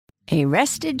A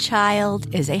rested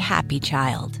child is a happy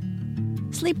child.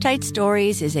 Sleep Tight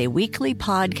Stories is a weekly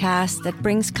podcast that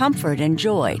brings comfort and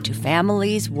joy to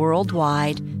families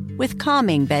worldwide with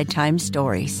calming bedtime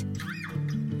stories.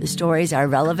 The stories are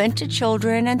relevant to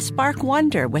children and spark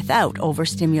wonder without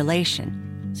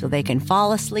overstimulation, so they can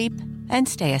fall asleep and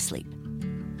stay asleep.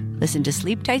 Listen to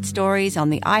Sleep Tight Stories on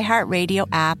the iHeartRadio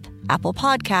app, Apple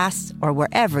Podcasts, or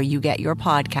wherever you get your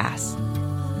podcasts.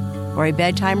 For a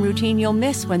bedtime routine you'll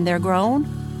miss when they're grown,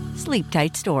 Sleep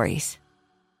Tight Stories.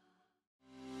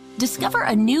 Discover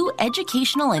a new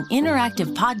educational and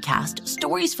interactive podcast,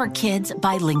 Stories for Kids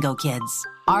by Lingo Kids.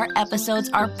 Our episodes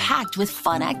are packed with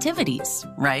fun activities.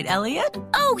 Right, Elliot?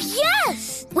 Oh,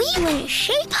 yes! We went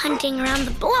shape hunting around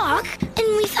the block,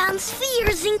 and we found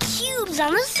spheres and cubes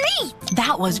on the street.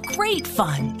 That was great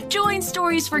fun. Join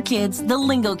Stories for Kids, the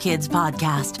Lingo Kids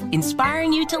podcast,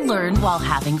 inspiring you to learn while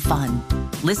having fun.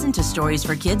 Listen to Stories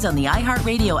for Kids on the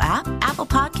iHeartRadio app, Apple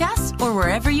Podcasts, or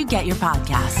wherever you get your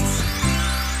podcasts.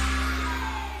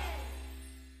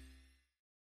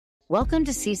 Welcome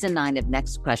to Season 9 of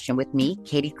Next Question with me,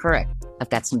 Katie Couric. I've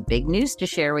got some big news to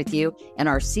share with you in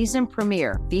our season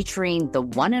premiere featuring the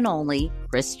one and only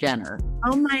Kris Jenner.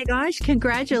 Oh my gosh,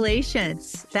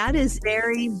 congratulations. That is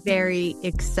very, very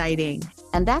exciting.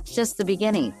 And that's just the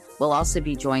beginning. We'll also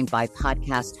be joined by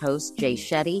podcast host Jay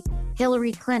Shetty,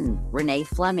 Hillary Clinton, Renee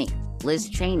Fleming, Liz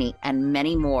Cheney, and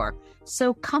many more.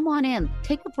 So come on in,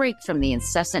 take a break from the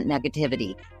incessant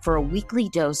negativity for a weekly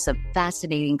dose of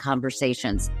fascinating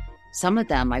conversations. Some of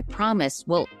them, I promise,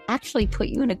 will actually put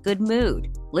you in a good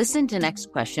mood. Listen to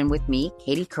Next Question with me,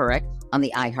 Katie Couric, on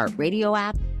the iHeartRadio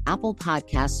app, Apple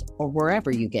Podcasts, or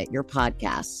wherever you get your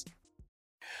podcasts.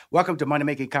 Welcome to Money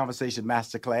Making Conversation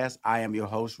Masterclass. I am your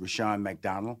host, Rushion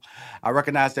McDonald. I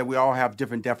recognize that we all have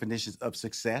different definitions of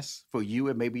success. For you,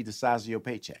 it may be the size of your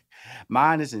paycheck.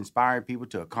 Mine is inspiring people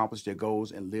to accomplish their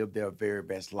goals and live their very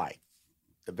best life.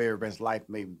 The very best life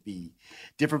may be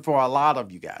different for a lot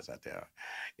of you guys out there.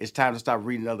 It's time to stop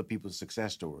reading other people's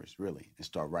success stories, really, and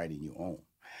start writing your own.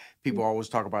 People always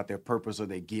talk about their purpose or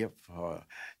their gift,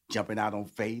 jumping out on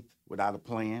faith without a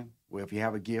plan. Well, if you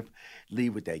have a gift, lead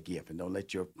with that gift and don't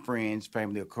let your friends,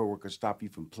 family, or coworkers stop you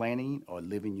from planning or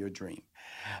living your dream.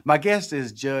 My guest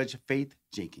is Judge Faith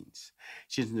Jenkins.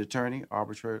 She's an attorney,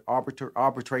 arbitrator,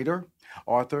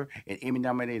 author, and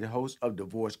Emmy-nominated host of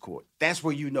Divorce Court. That's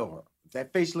where you know her. If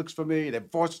that face looks familiar,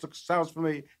 that voice sounds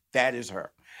familiar, that is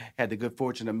her. Had the good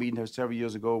fortune of meeting her several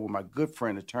years ago with my good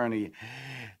friend, attorney,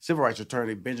 civil rights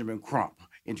attorney Benjamin Crump,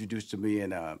 introduced to me,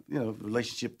 and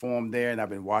relationship formed there, and I've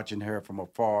been watching her from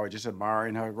afar, just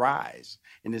admiring her rise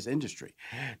in this industry.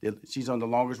 She's on the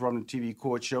longest-running TV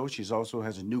court show. She's also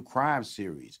has a new crime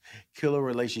series, Killer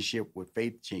Relationship with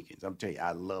Faith Jenkins. I'm telling you,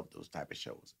 I love those type of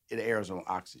shows. It airs on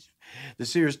Oxygen. The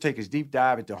series takes a deep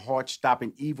dive into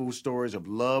heart-stopping evil stories of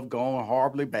love gone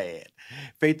horribly bad.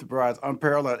 Faith provides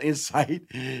unparalleled insight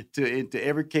into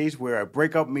every case where a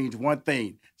breakup means one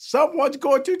thing: someone's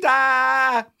going to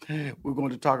die. We're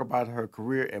going to talk about her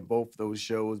career in both those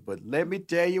shows, but let me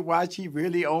tell you why she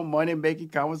really on Money Making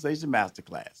Conversation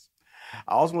Masterclass.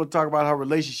 I also want to talk about her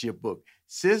relationship book,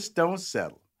 Sis Don't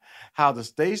Settle: How to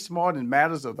Stay Smart in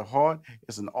Matters of the Heart.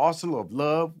 It's an arsenal of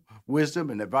love, wisdom,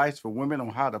 and advice for women on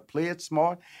how to play it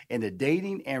smart in the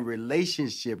dating and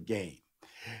relationship game.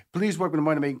 Please welcome to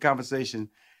Money Making Conversation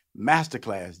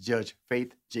Masterclass, Judge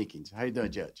Faith Jenkins. How you doing,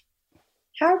 Judge?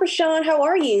 Hi, Rushion. How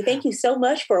are you? Thank you so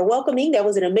much for welcoming. That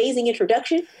was an amazing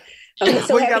introduction. I'm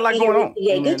so you got a lot going on.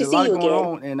 Yeah, good to see you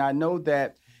again. And I know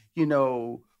that,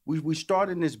 we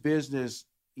started in this business,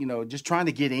 just trying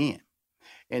to get in.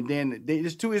 And then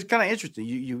it's kind of interesting.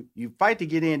 You fight to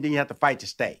get in, then you have to fight to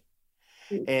stay.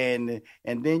 And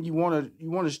then you want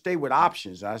to stay with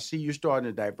options. I see you starting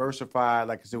to diversify.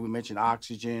 Like I said, we mentioned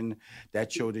Oxygen,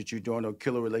 that show that you're doing, a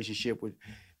killer relationship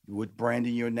with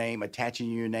branding your name, attaching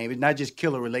your name. It's not just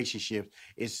killer relationships,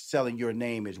 it's selling your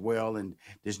name as well in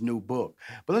this new book.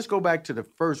 But let's go back to the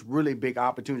first really big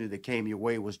opportunity that came your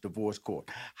way was Divorce Court.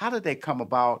 How did that come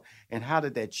about, and how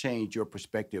did that change your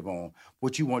perspective on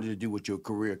what you wanted to do with your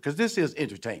career? Because this is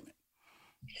entertainment.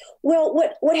 Well,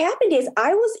 what happened is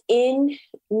I was in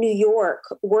New York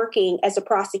working as a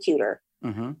prosecutor.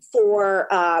 Mm-hmm. For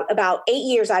about 8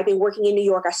 years. I've been working in New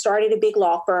York. I started a big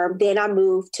law firm. Then I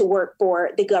moved to work for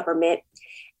the government.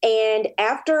 And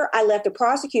after I left the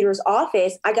prosecutor's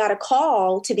office, I got a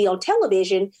call to be on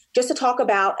television just to talk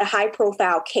about a high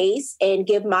profile case and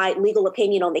give my legal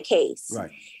opinion on the case.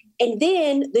 Right. And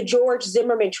then the George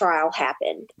Zimmerman trial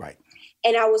happened. Right.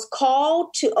 And I was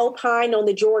called to opine on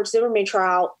the George Zimmerman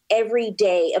trial every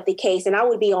day of the case. And I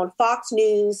would be on Fox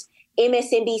News,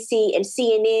 MSNBC, and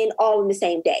CNN all in the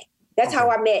same day. That's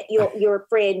how I met your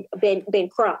friend Ben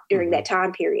Crump during that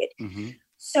time period.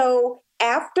 So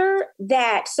after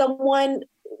that,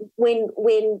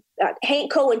 when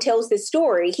Hank Cohen tells this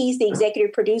story, he's the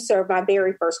executive producer of my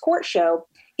very first court show.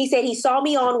 He said he saw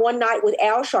me on one night with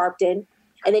Al Sharpton,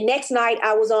 and the next night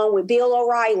I was on with Bill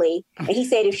O'Reilly. And he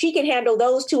said, if she can handle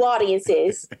those two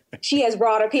audiences, she has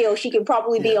broad appeal. She can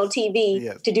probably be on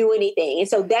TV to do anything. And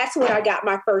so that's when I got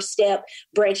my first step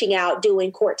branching out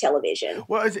doing court television.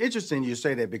 Well, it's interesting you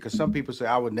say that, because some people say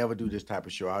I would never do this type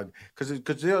of show because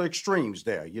there are extremes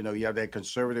there. You know, you have that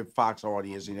conservative Fox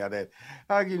audience, and you have that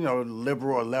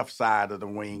liberal or left side of the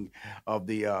wing of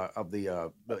the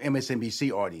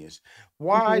MSNBC audience.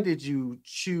 Why did you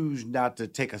choose not to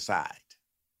take a side?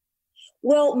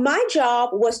 Well, my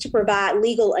job was to provide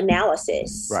legal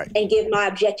analysis and give my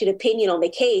objective opinion on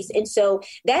the case. And so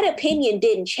that opinion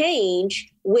didn't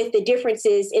change with the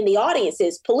differences in the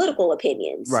audience's political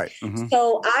opinions. Right.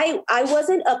 So I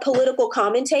wasn't a political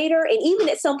commentator. And even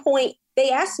at some point, they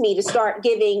asked me to start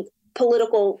giving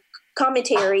political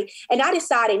commentary, and I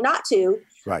decided not to.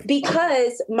 Right.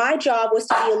 Because my job was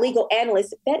to be a legal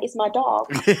analyst. That is my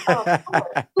dog.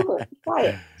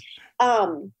 Quiet.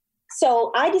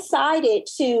 So I decided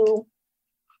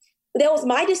that was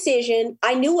my decision.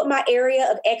 I knew what my area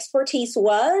of expertise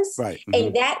was,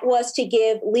 and that was to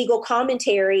give legal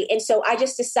commentary. And so I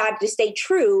just decided to stay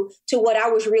true to what I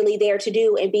was really there to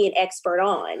do and be an expert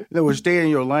on. That was stay in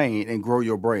your lane and grow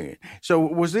your brand. So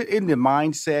was it in the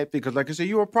mindset? Because like I said,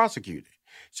 you were a prosecutor.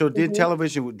 So did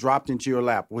television dropped into your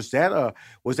lap? Was that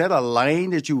a lane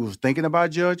that you was thinking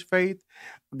about, Judge Faith?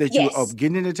 That you of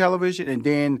getting into television, and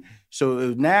then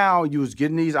so now you was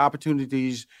getting these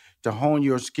opportunities to hone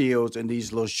your skills in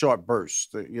these little short bursts,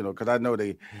 because I know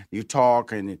you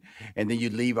talk and then you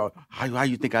leave out. How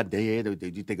you think I did? Or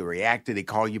did you think I reacted? They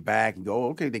call you back and go,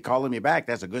 okay, they calling me back.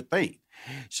 That's a good thing.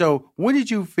 So when did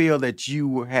you feel that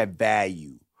you had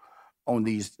value on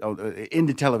these in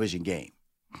the television game?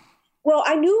 Well,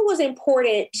 I knew it was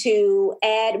important to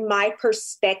add my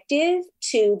perspective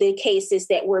to the cases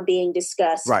that were being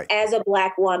discussed as a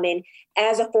Black woman,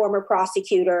 as a former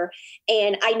prosecutor.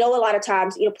 And I know a lot of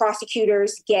times,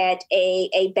 prosecutors get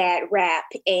a bad rap,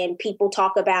 and people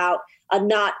talk about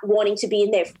not wanting to be in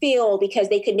their field because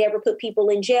they could never put people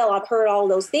in jail. I've heard all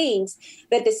those things.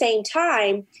 But at the same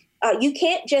time, you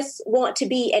can't just want to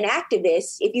be an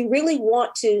activist. If you really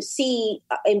want to see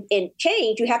and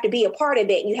change, you have to be a part of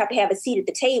it, and you have to have a seat at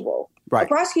the table. Right. A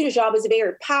prosecutor's job is a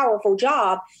very powerful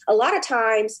job. A lot of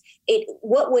times,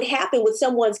 what would happen with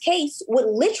someone's case would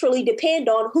literally depend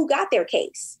on who got their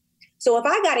case. So if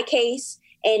I got a case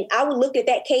and I would look at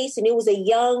that case and it was a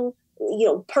young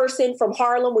person from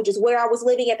Harlem, which is where I was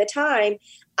living at the time,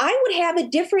 I would have a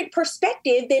different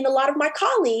perspective than a lot of my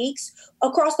colleagues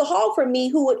across the hall from me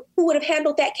who would have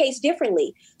handled that case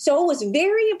differently. So it was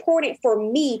very important for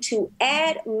me to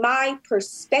add my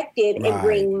perspective and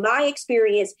bring my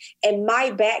experience and my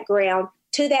background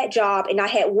to that job. And I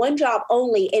had one job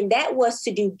only, and that was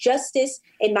to do justice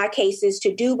in my cases,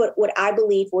 to do what I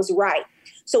believe was right.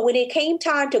 So when it came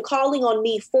time to calling on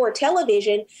me for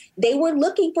television, they were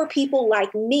looking for people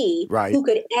like me who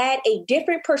could add a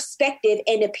different perspective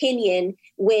and opinion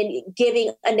when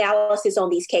giving analysis on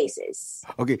these cases.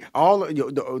 Okay,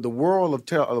 the world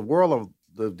of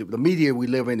the media we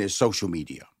live in is social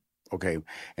media. Okay,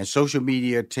 and social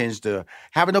media tends to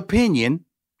have an opinion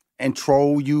and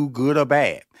troll you, good or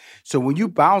bad. So when you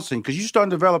bouncing, because you're starting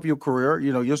to develop your career,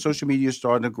 your social media is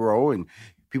starting to grow and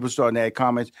people starting to add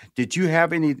comments. Did you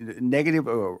have any negative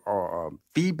or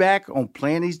feedback on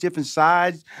playing these different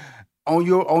sides on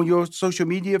your social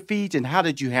media feeds, and how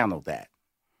did you handle that?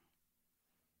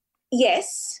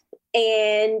 Yes.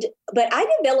 But I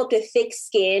developed a thick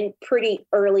skin pretty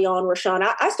early on, Rashawn.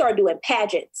 I started doing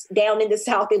pageants down in the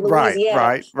South in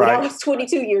Louisiana when I was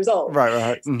 22 years old.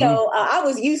 Mm-hmm. So I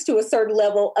was used to a certain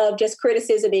level of just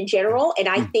criticism in general. And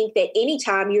I think that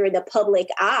anytime you're in the public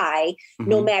eye,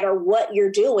 no matter what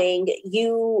you're doing,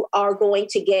 you are going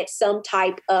to get some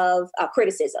type of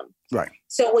criticism. Right.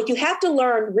 So what you have to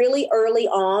learn really early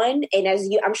on,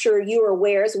 and I'm sure you're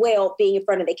aware as well, being in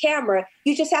front of the camera,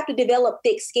 you just have to develop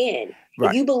thick skin. Right.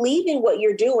 If you believe in what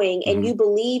you're doing and you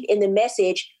believe in the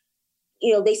message,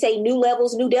 they say new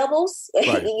levels, new devils.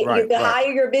 The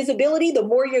higher your visibility, the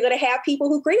more you're going to have people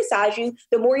who criticize you,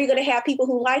 the more you're going to have people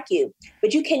who like you.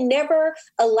 But you can never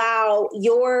allow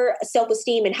your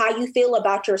self-esteem and how you feel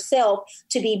about yourself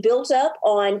to be built up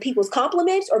on people's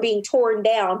compliments or being torn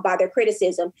down by their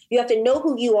criticism. You have to know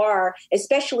who you are,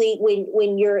 especially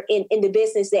when you're in the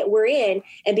business that we're in,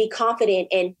 and be confident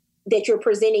and that you're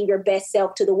presenting your best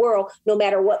self to the world, no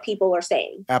matter what people are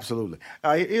saying. Absolutely.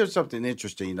 Here's something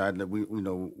interesting.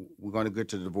 We're going to get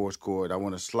to the divorce court. I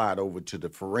want to slide over to the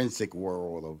forensic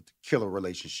world of killer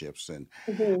relationships. And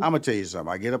I'm going to tell you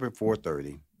something. I get up at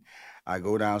 4:30. I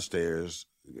go downstairs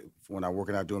when I'm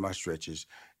working out doing my stretches,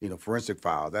 forensic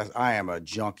file. I am a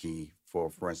junkie for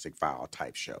forensic file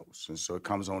type shows. And so it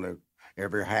comes on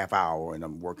every half hour and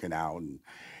I'm working out, and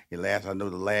I know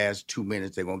the last 2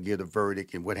 minutes they're going to give the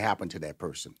verdict and what happened to that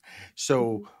person.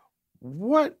 So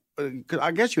what,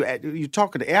 I guess you're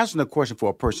asking a question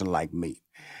for a person like me.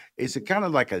 It's a kind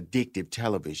of like addictive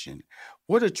television.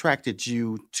 What attracted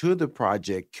you to the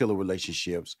project Killer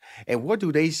Relationships, and what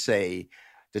do they say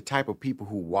the type of people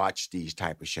who watch these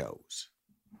type of shows?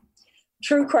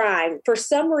 True crime. For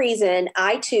some reason,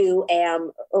 I too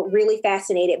am really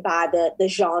fascinated by the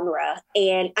genre.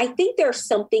 And I think there's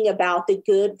something about the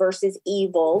good versus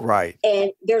evil. Right.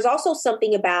 And there's also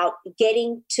something about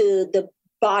getting to the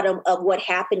bottom of what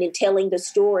happened and telling the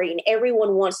story. And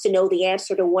everyone wants to know the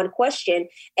answer to one question,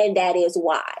 and that is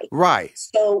why. Right.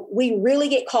 So we really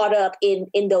get caught up in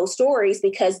those stories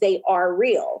because they are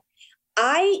real.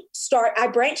 I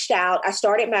branched out. I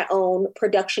started my own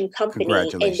production company,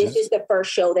 and this is the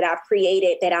first show that I've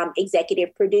created that I'm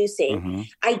executive producing.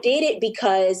 I did it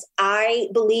because I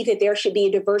believe that there should be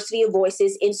a diversity of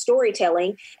voices in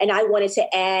storytelling, and I wanted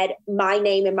to add my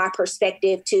name and my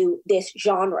perspective to this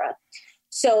genre.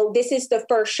 So this is the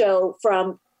first show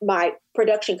from my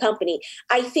production company.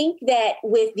 I think that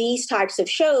with these types of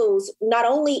shows, not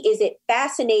only is it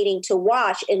fascinating to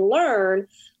watch and learn,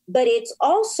 but it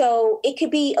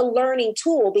could be a learning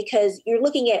tool because you're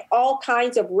looking at all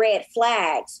kinds of red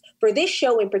flags. For this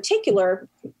show in particular,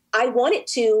 I wanted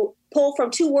to pull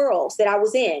from two worlds that I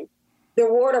was in.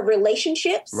 The world of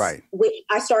relationships, right, which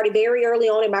I started very early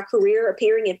on in my career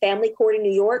appearing in family court in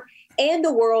New York, and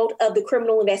the world of the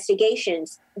criminal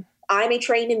investigations. I'm a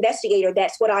trained investigator.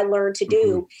 That's what I learned to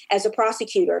do as a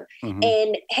prosecutor,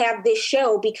 and have this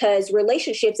show because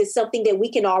relationships is something that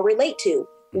we can all relate to.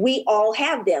 We all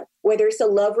have them, whether it's a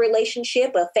love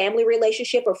relationship, a family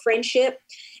relationship, a friendship.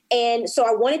 And so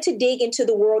I wanted to dig into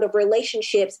the world of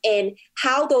relationships and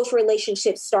how those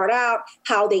relationships start out,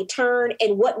 how they turn,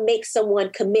 and what makes someone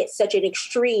commit such an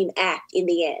extreme act in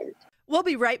the end. We'll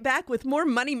be right back with more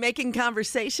Money Making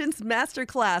Conversations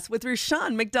Masterclass with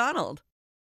Rushion McDonald.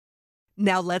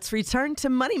 Now let's return to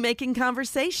Money Making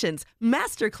Conversations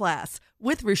Masterclass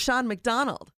with Rushion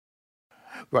McDonald.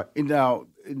 Right. Now,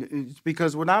 it's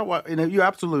because when you're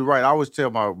absolutely right. I always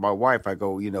tell my wife, I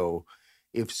go,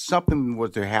 if something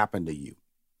was to happen to you,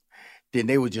 then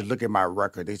they would just look at my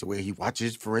record. They say, well, he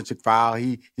watches forensic file.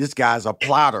 This guy's a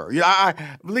plotter.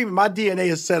 I believe me, my DNA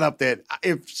is set up that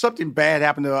if something bad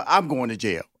happened to her, I'm going to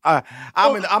jail.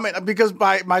 Because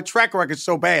my track record is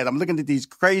so bad. I'm looking at these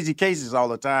crazy cases all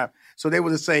the time. So they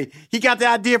would say, he got the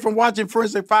idea from watching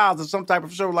Forensic Files or some type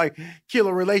of show like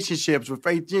Killer Relationships with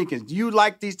Faith Jenkins. You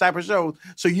like these type of shows,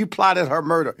 so you plotted her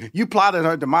murder. You plotted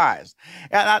her demise.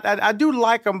 And I do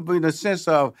like them in the sense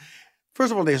of,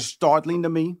 first of all, they're startling to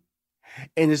me.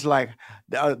 And it's like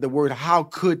the word, how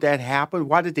could that happen?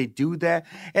 Why did they do that?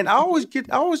 And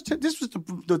this was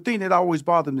the thing that always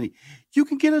bothered me. You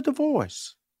can get a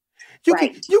divorce. You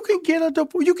can get a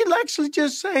divorce. You can actually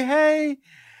just say, hey,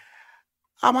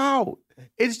 I'm out.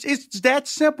 It's that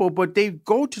simple, but they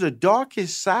go to the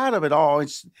darkest side of it all.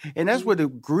 And that's where the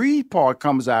greed part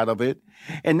comes out of it.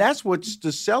 And that's what's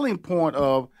the selling point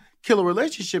of Killer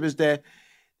Relationship is that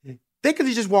they could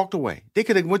have just walked away. They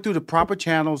could have went through the proper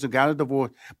channels and got a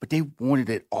divorce, but they wanted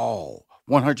it all,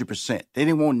 100%. They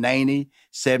didn't want 90,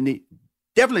 70,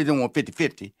 definitely didn't want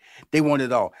 50-50. They wanted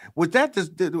it all. Was that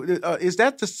is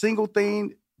that the single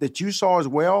thing that you saw as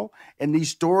well in these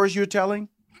stories you're telling?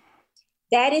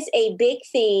 That is a big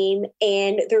theme.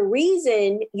 And the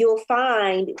reason you'll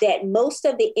find that most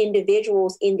of the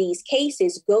individuals in these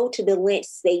cases go to the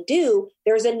lengths they do,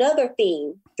 there's another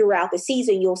theme throughout the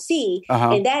season you'll see,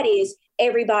 and that is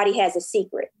everybody has a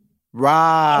secret.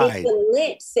 Right. And it's the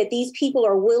lengths that these people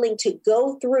are willing to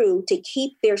go through to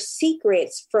keep their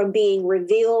secrets from being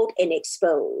revealed and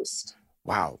exposed.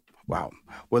 Wow. Well,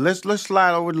 let's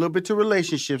slide over a little bit to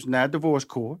relationships now, divorce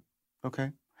court.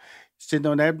 Okay. Sitting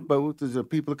on that boat, the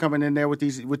people are coming in there with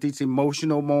these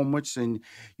emotional moments, and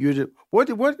what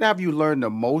have you learned the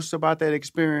most about that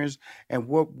experience, and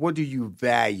what do you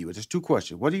value? There's two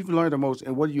questions. What do you learn the most,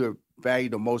 and what do you value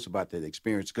the most about that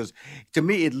experience? Because to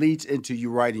me, it leads into you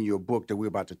writing your book that we're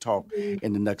about to talk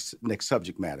in the next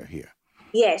subject matter here.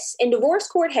 Yes. And divorce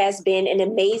court has been an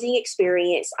amazing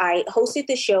experience. I hosted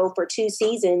the show for 2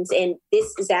 seasons, and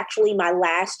this is actually my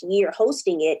last year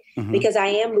hosting it because I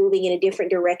am moving in a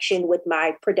different direction with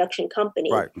my production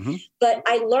company. Right. But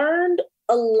I learned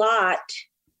a lot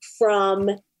from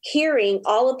hearing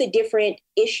all of the different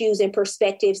issues and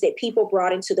perspectives that people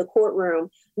brought into the courtroom.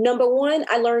 Number one,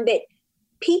 I learned that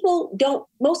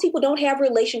most people don't have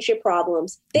relationship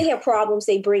problems. They have problems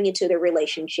they bring into their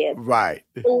relationship. Right.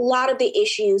 A lot of the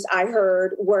issues I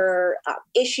heard were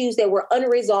issues that were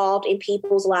unresolved in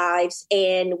people's lives.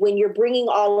 And when you're bringing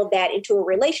all of that into a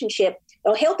relationship,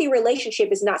 a healthy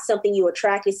relationship is not something you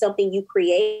attract, it's something you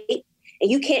create. And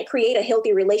you can't create a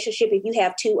healthy relationship if you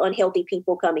have 2 unhealthy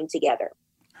people coming together.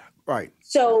 Right.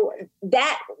 So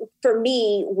that for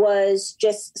me was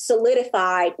just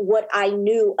solidified what I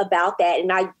knew about that.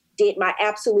 And I did my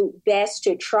absolute best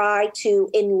to try to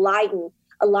enlighten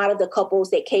a lot of the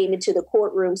couples that came into the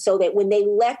courtroom so that when they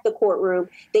left the courtroom,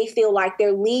 they feel like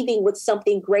they're leaving with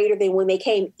something greater than when they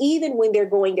came, even when they're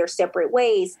going their separate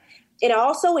ways. And I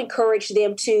also encourage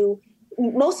them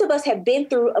most of us have been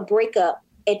through a breakup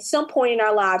at some point in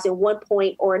our lives at one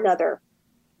point or another.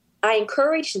 I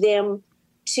encourage them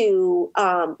to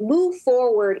move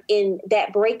forward in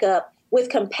that breakup with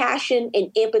compassion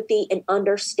and empathy and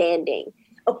understanding.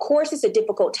 Of course, it's a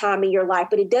difficult time in your life,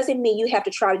 but it doesn't mean you have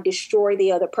to try to destroy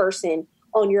the other person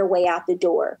on your way out the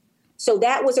door. So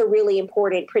that was a really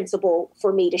important principle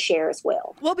for me to share as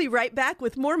well. We'll be right back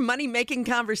with more Money Making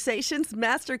Conversations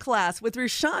Masterclass with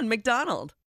Rushion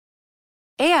McDonald.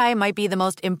 AI might be the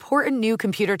most important new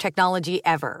computer technology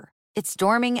ever. It's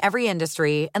storming every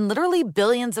industry, and literally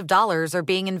billions of dollars are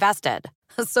being invested.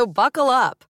 So buckle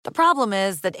up. The problem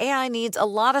is that AI needs a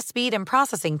lot of speed and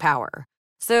processing power.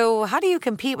 So how do you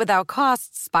compete without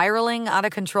costs spiraling out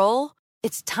of control?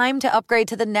 It's time to upgrade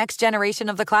to the next generation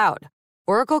of the cloud.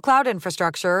 Oracle Cloud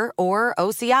Infrastructure, or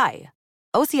OCI.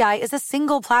 OCI is a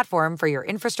single platform for your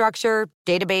infrastructure,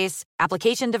 database,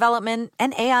 application development,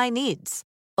 and AI needs.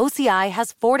 OCI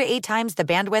has 4 to 8 times the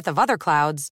bandwidth of other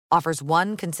clouds, offers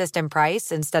one consistent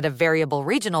price instead of variable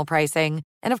regional pricing,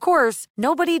 and of course,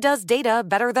 nobody does data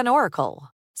better than Oracle.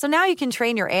 So now you can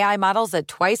train your AI models at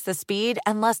twice the speed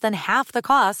and less than half the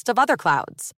cost of other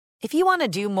clouds. If you want to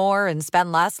do more and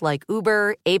spend less like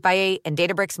Uber, 8x8, and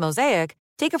Databricks Mosaic,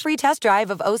 take a free test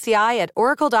drive of OCI at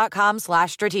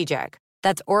oracle.com/strategic.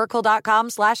 That's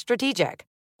oracle.com/strategic.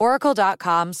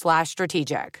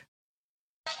 Oracle.com/strategic.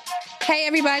 Hey,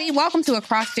 everybody. Welcome to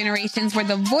Across Generations, where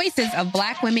the voices of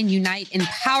Black women unite in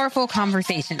powerful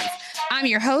conversations. I'm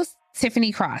your host,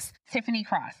 Tiffany Cross.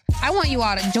 I want you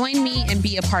all to join me and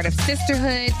be a part of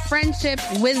sisterhood, friendship,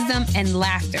 wisdom, and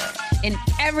laughter. In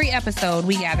every episode,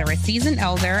 we gather a seasoned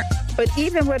elder. But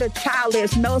even with a child,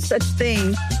 there's no such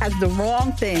thing as the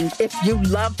wrong thing if you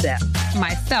love them.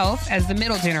 Myself, as the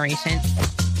middle generation.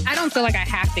 I don't feel like I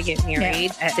have to get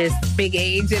married at this big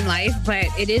age in life, but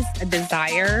it is a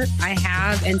desire I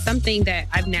have and something that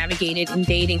I've navigated in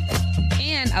dating.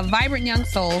 And a vibrant young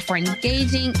soul for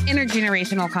engaging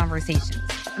intergenerational conversations.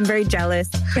 I'm very jealous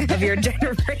of your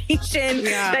generation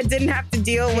that didn't have to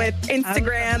deal with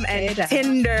Instagram and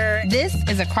Tinder. This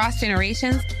is Across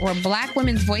Generations, where Black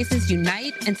women's voices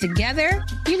unite, and together,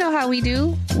 you know how we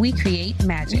do, we create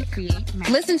magic.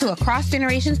 Listen to Across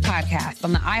Generations podcast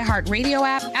on the iHeartRadio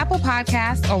app, Apple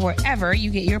Podcasts, or wherever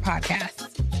you get your podcasts.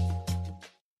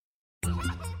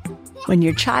 When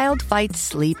your child fights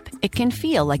sleep, it can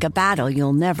feel like a battle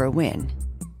you'll never win.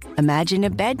 Imagine a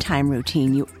bedtime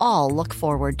routine you all look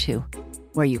forward to,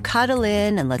 where you cuddle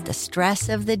in and let the stress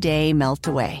of the day melt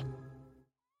away.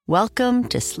 Welcome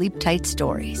to Sleep Tight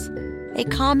Stories, a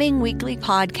calming weekly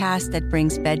podcast that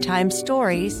brings bedtime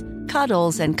stories,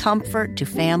 cuddles, and comfort to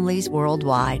families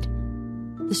worldwide.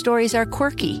 The stories are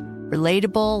quirky,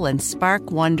 relatable, and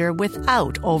spark wonder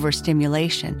without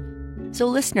overstimulation, so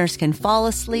listeners can fall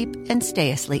asleep and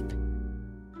stay asleep.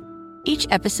 Each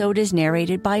episode is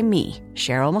narrated by me,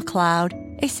 Cheryl McLeod,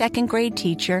 a second-grade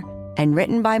teacher, and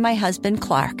written by my husband,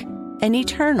 Clark, an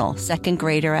eternal second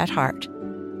grader at heart.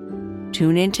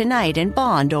 Tune in tonight and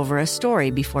bond over a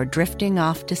story before drifting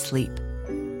off to sleep.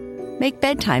 Make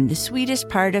bedtime the sweetest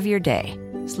part of your day.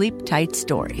 Sleep Tight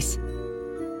Stories.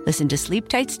 Listen to Sleep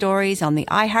Tight Stories on the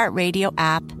iHeartRadio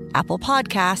app, Apple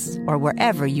Podcasts, or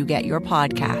wherever you get your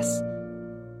podcasts.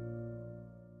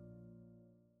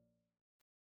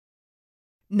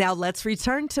 Now let's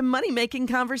return to Money Making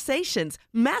Conversations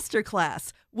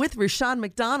Masterclass with Rushion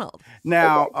McDonald.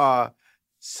 Now,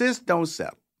 sis don't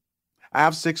settle. I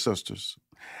have 6 sisters,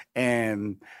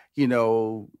 and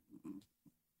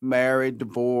married,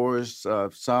 divorced,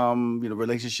 some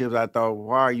relationships. I thought,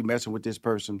 why are you messing with this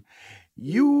person?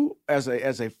 you as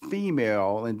a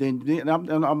female, and then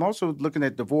I'm also looking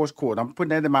at divorce court. I'm putting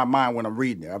that in my mind when I'm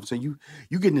reading it. I'm saying you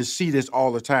getting to see this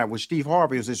all the time. With Steve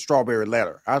Harvey, is his strawberry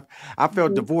letter. I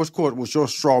felt divorce court was your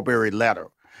strawberry letter,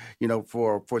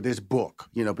 for this book,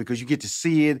 because you get to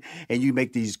see it and you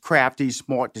make these crafty,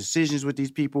 smart decisions with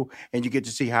these people, and you get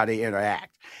to see how they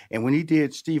interact. And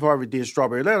when Steve Harvey did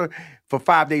Strawberry Letter, for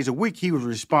 5 days a week, he was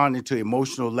responding to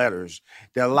emotional letters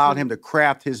that allowed him to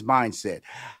craft his mindset.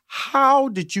 How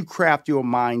did you craft your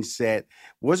mindset?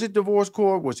 Was it divorce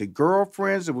court? Was it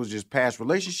girlfriends? It was just past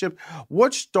relationships?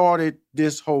 What started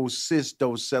this whole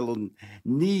selling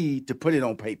need to put it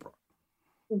on paper?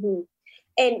 Mm-hmm.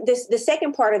 And the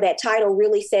second part of that title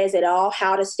really says it all,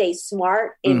 how to stay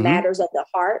smart in matters of the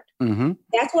heart. Mm-hmm.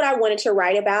 That's what I wanted to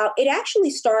write about. It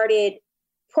actually started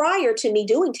prior to me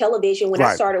doing television when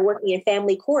I started working in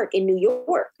family court in New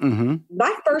York. Mm-hmm.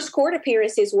 My first court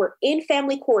appearances were in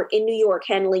family court in New York,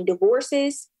 handling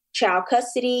divorces, child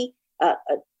custody,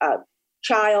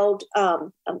 child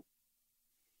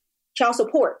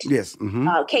support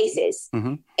cases.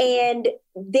 Mm-hmm. And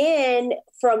then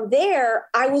from there,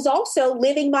 I was also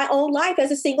living my own life as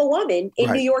a single woman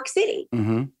in New York City.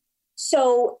 Mm-hmm.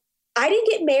 So I didn't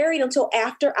get married until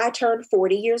after I turned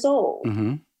 40 years old.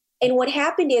 Mm-hmm. And what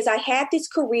happened is I had this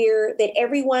career that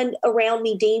everyone around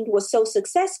me deemed was so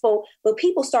successful, but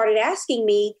people started asking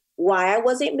me why I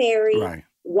wasn't married,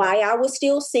 why I was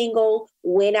still single,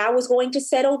 when I was going to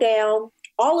settle down,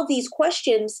 all of these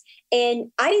questions.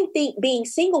 And I didn't think being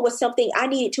single was something I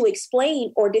needed to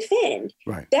explain or defend.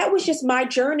 Right. That was just my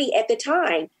journey at the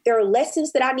time. There are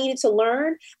lessons that I needed to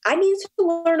learn. I needed to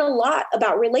learn a lot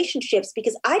about relationships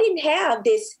because I didn't have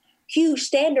this huge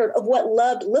standard of what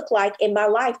love looked like in my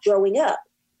life growing up.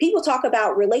 People talk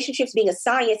about relationships being a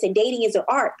science and dating is an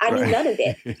art. I knew none of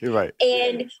it. Right.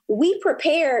 And we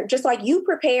prepare, just like you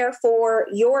prepare for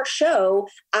your show.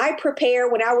 I prepare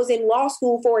when I was in law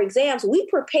school for exams. We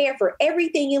prepare for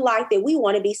everything in life that we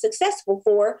want to be successful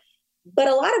for. But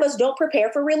a lot of us don't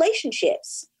prepare for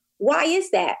relationships. Why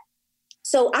is that?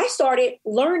 So I started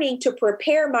learning to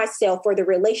prepare myself for the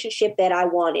relationship that I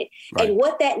wanted and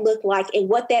what that looked like and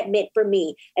what that meant for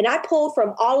me. And I pulled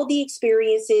from all of the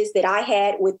experiences that I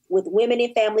had with women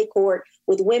in family court,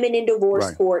 with women in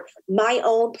divorce court, my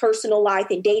own personal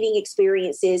life and dating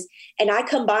experiences. And I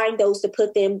combined those to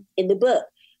put them in the book.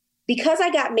 Because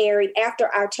I got married after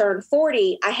I turned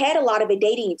 40, I had a lot of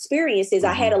dating experiences.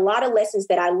 I had a lot of lessons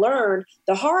that I learned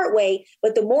the hard way.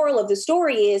 But the moral of the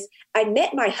story is I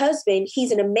met my husband.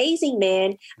 He's an amazing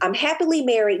man. I'm happily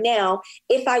married now.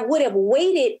 If I would have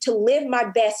waited to live my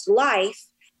best life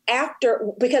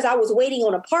because I was waiting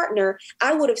on a partner,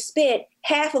 I would have spent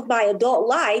half of my adult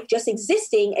life just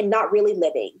existing and not really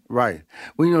living. Right.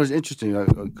 Well, it's interesting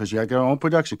because you got your own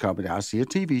production company. I see a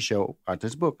TV show out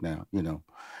this book now,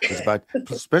 It's about,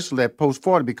 especially that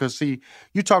post-40, because, see,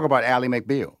 you talk about Ally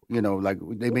McBeal, like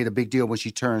they made a big deal when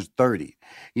she turns 30,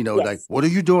 like, what are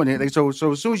you doing here? So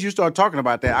as soon as you start talking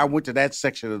about that, I went to that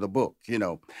section of the book,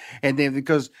 and then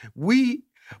because we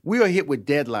are hit with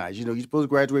deadlines. You're supposed to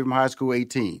graduate from high school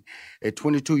 18. At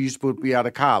 22, you're supposed to be out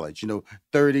of college.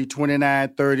 30,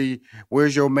 29, 30.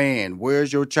 Where's your man?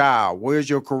 Where's your child? Where's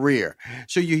your career?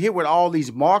 So you're hit with all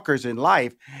these markers in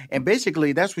life. And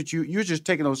basically, that's what you're just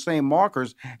taking those same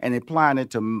markers and applying it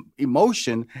to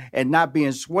emotion and not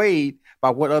being swayed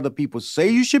by what other people say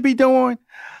you should be doing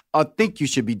or think you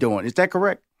should be doing. Is that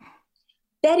correct?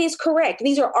 That is correct.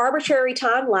 These are arbitrary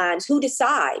timelines. Who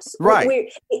decides?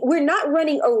 Right. We're not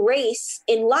running a race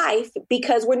in life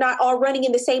because we're not all running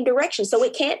in the same direction. So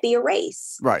it can't be a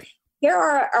race. Right. There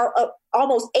are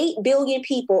almost 8 billion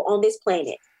people on this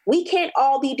planet. We can't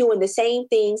all be doing the same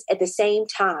things at the same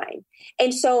time.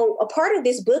 And so a part of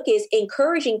this book is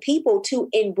encouraging people to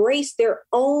embrace their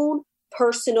own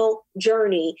personal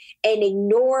journey and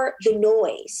ignore the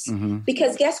noise. Mm-hmm.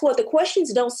 Because guess what? The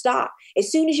questions don't stop. As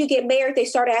soon as you get married, they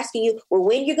start asking you, well,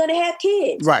 when you're going to have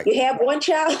kids. Right. You have one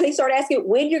child, they start asking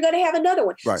when you're going to have another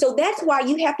one. Right. So that's why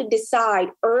you have to decide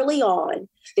early on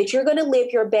that you're going to live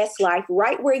your best life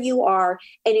right where you are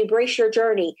and embrace your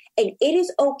journey. And it is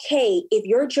okay if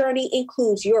your journey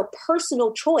includes your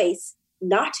personal choice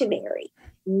not to marry,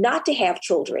 not to have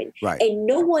children, and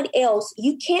no one else.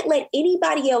 You can't let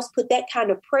anybody else put that kind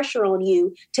of pressure on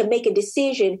you to make a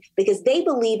decision because they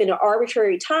believe in an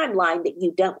arbitrary timeline that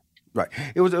you don't. Right.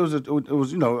 It was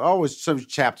always some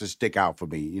chapters stick out for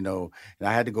me, and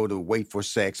I had to go to Wait for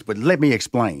Sex, but let me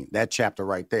explain that chapter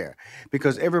right there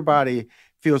because everybody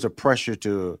feels a pressure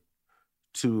to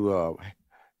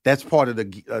that's part of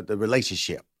the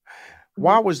relationship.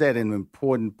 Why was that an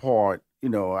important part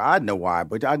I know why,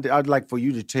 but I'd like for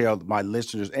you to tell my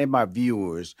listeners and my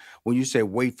viewers, when you say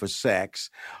wait for sex,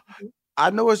 I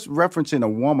know it's referencing a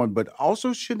woman, but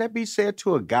also shouldn't that be said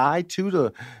to a guy too,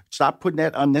 to stop putting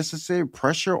that unnecessary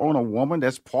pressure on a woman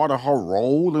that's part of her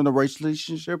role in a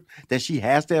relationship, that she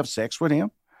has to have sex with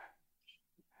him?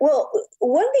 Well,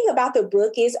 one thing about the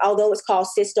book is, although it's called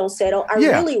Sis Don't Settle, I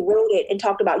really wrote it and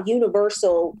talked about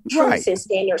universal truths and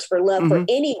standards for love for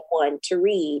anyone to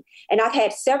read. And I've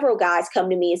had several guys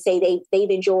come to me and say they've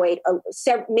enjoyed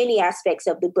many aspects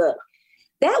of the book.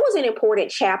 That was an important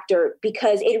chapter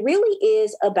because it really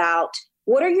is about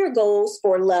what are your goals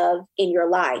for love in your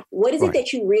life? What is it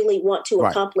that you really want to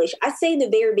accomplish? I say in the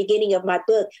very beginning of my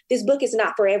book, this book is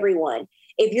not for everyone.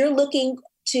 If you're looking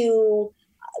to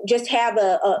just have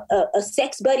a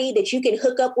sex buddy that you can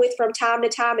hook up with from time to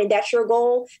time, and that's your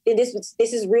goal, then this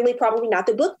is really probably not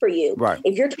the book for you. Right.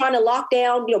 If you're trying to lock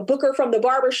down, Booker from the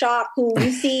barbershop who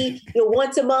you see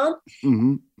once a month,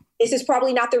 this is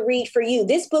probably not the read for you.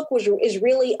 This book is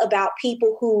really about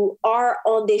people who are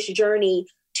on this journey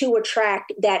to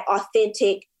attract that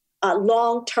authentic,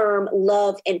 long-term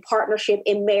love and partnership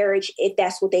in marriage, if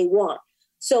that's what they want.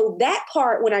 So that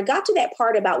part, when I got to that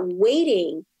part about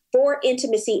waiting for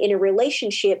intimacy in a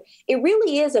relationship, it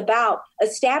really is about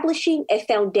establishing a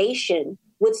foundation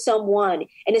with someone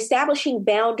and establishing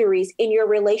boundaries in your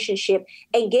relationship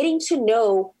and getting to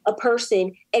know a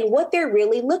person and what they're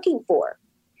really looking for.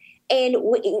 And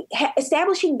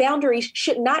establishing boundaries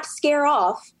should not scare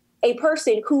off a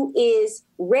person who is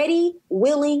ready,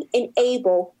 willing, and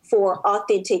able for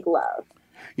authentic love.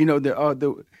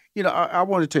 I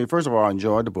want to tell you, first of all, I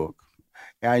enjoyed the book.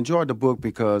 I enjoyed the book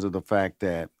because of the fact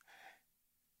that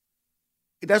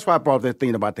that's why I brought up that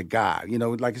thing about the guy,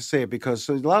 like I said, because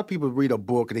a lot of people read a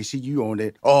book and they see you on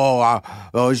it.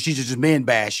 She's just men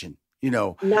bashing,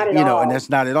 not at all. And that's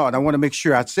not at all. And I want to make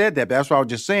sure I said that. But that's what I was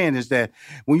just saying is that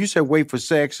when you say wait for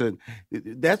sex, and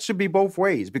that should be both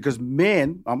ways, because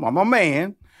men, I'm a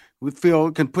man, we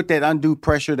can put that undue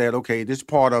pressure that, okay, this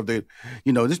part of the,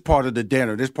 this part of the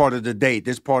dinner, this part of the date,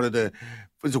 this part of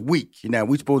it's a week.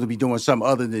 We're supposed to be doing something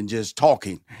other than just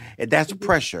talking. And that's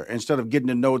pressure instead of getting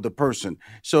to know the person.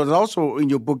 So it's also in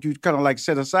your book, you kind of like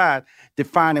set aside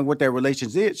defining what their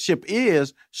relationship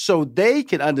is so they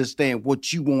can understand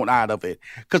what you want out of it.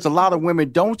 Because a lot of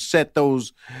women don't set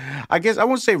those, I guess, I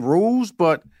won't say rules,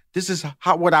 but this is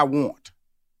what I want.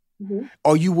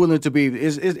 Are you willing to be,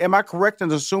 am I correct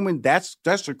in assuming that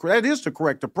is the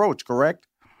correct approach, correct?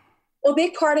 Well, a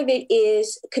big part of it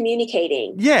is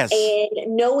communicating. Yes.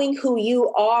 And knowing who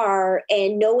you are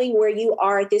and knowing where you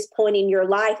are at this point in your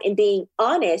life and being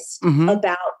honest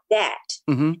about that.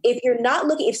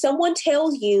 If someone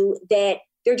tells you that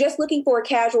they're just looking for a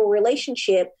casual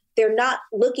relationship, they're not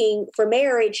looking for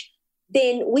marriage,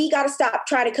 then we got to stop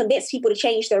trying to convince people to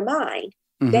change their mind.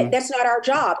 That's not our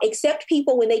job. Accept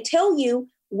people when they tell you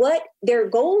what their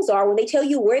goals are, when they tell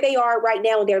you where they are right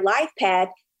now in their life path,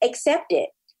 accept it.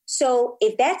 So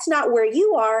if that's not where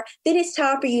you are, then it's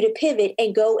time for you to pivot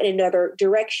and go in another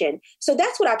direction. So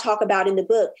that's what I talk about in the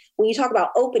book. When you talk about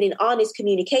open and honest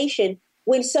communication,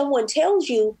 when someone tells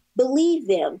you, believe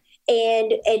them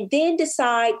and then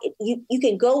decide you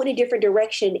can go in a different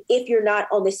direction if you're not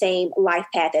on the same life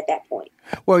path at that point.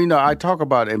 Well, I talk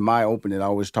about in my opening, I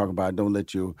always talk about don't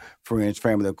let your friends,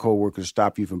 family, or coworkers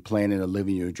stop you from planning or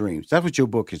living your dreams. That's what your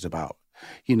book is about.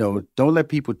 Don't let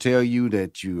people tell you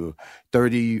that you're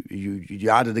 30,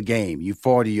 you're out of the game. You're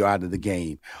 40, you're out of the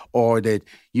game. Or that,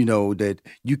 that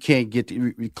you can't get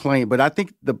reclaimed. But I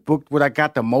think the book, what I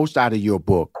got the most out of your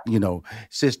book,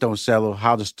 Sis Don't Settle,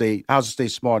 how to stay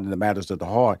smart in the matters of the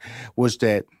heart, was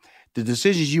that the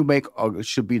decisions you make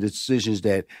should be the decisions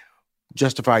that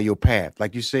justify your path.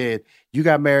 Like you said, you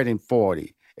got married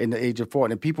in the age of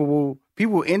 40, and people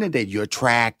will inundate you're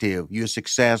attractive, you're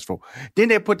successful. Then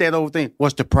they put that old thing,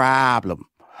 what's the problem?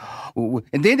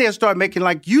 And then they'll start making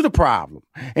like you the problem.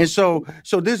 And so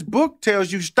this book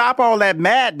tells you, stop all that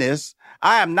madness.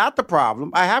 I am not the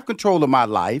problem. I have control of my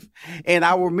life, and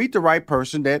I will meet the right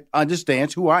person that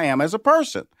understands who I am as a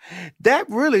person. That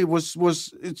really was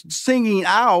singing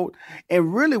out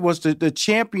and really was the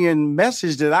champion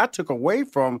message that I took away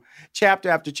from chapter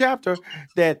after chapter,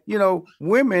 that,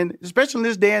 women, especially in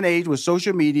this day and age with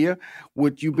social media,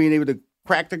 with you being able to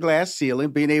crack the glass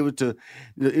ceiling, being able to,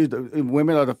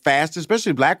 women are the fastest,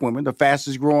 especially black women, the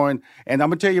fastest growing. And I'm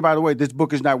going to tell you, by the way, this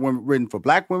book is not written for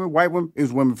black women, white women,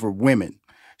 it's women for women.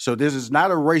 So this is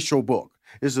not a racial book.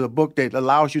 This is a book that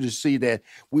allows you to see that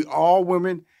we all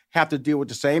women have to deal with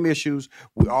the same issues.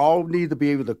 We all need to be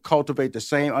able to cultivate the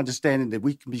same understanding that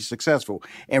we can be successful.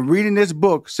 And reading this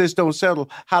book, Sis Don't Settle,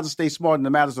 How to Stay Smart in the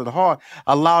Matters of the Heart,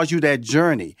 allows you that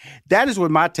journey. That is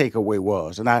what my takeaway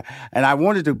was. And I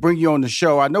wanted to bring you on the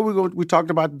show. I know we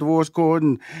talked about the divorce court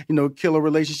and, killer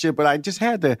relationship, but I just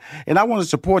had to, and I want to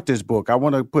support this book. I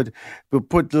want to put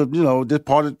the, this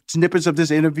part of snippets of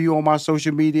this interview on my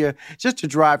social media just to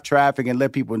drive traffic and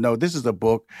let people know this is a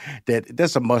book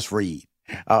that's a must read.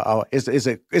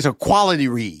 It's a quality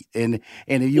read, and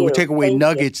you would take away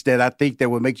nuggets that I think that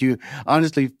would make you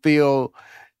honestly feel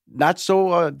not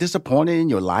so disappointed in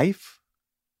your life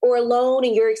or alone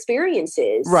in your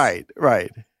experiences. Right.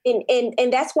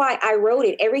 And that's why I wrote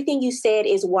it. Everything you said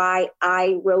is why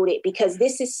I wrote it, because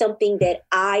this is something that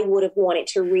I would have wanted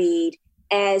to read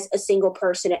as a single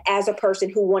person, as a person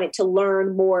who wanted to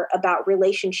learn more about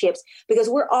relationships, because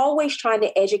we're always trying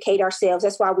to educate ourselves.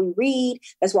 That's why we read.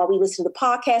 That's why we listen to the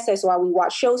podcast. That's why we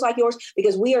watch shows like yours,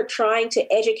 because we are trying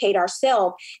to educate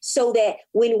ourselves so that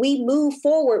when we move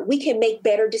forward, we can make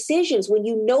better decisions. When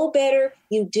you know better,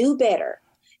 you do better.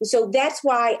 And so that's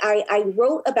why I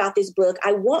wrote about this book.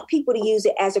 I want people to use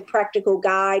it as a practical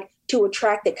guide to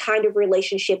attract the kind of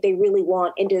relationship they really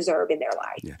want and deserve in their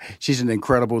life. Yeah. She's an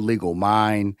incredible legal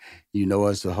mind.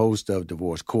 As the host of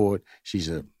Divorce Court.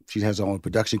 She has her own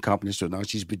production company, so now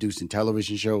she's producing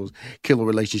television shows, Killer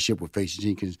Relationship with Faith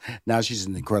Jenkins. Now she's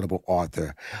an incredible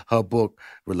author. Her book,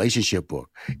 relationship book,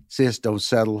 Sis Don't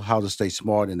Settle, How to Stay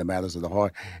Smart in the Matters of the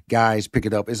Heart. Guys, pick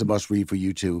it up. It's a must read for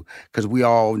you too, because we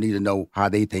all need to know how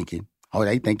they thinking. How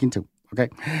they thinking too. Okay.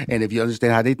 And if you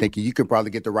understand how they think, you can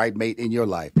probably get the right mate in your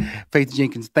life. Faith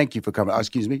Jenkins, thank you for coming.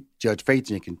 Judge Faith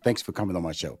Jenkins, thanks for coming on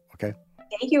my show. Okay.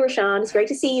 Thank you, Rushion. It's great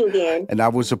to see you again. And I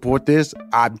will support this.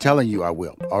 I'm telling you, I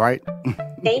will. All right.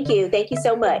 Thank you. Thank you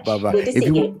so much. Bye-bye. Good to see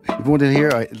you. If you want to hear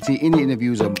or see any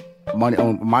interviews of any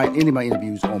of my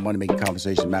interviews on Money Making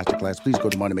Conversation Masterclass, please go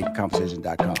to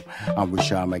moneymakingconversation.com. I'm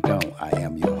Rushion McDonald. I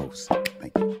am your host.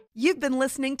 Thank you. You've been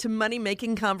listening to Money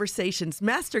Making Conversations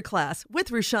Masterclass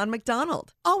with Rushion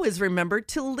McDonald. Always remember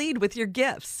to lead with your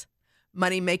gifts.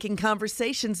 Money Making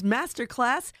Conversations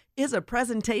Masterclass is a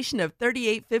presentation of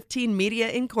 3815 Media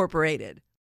Incorporated.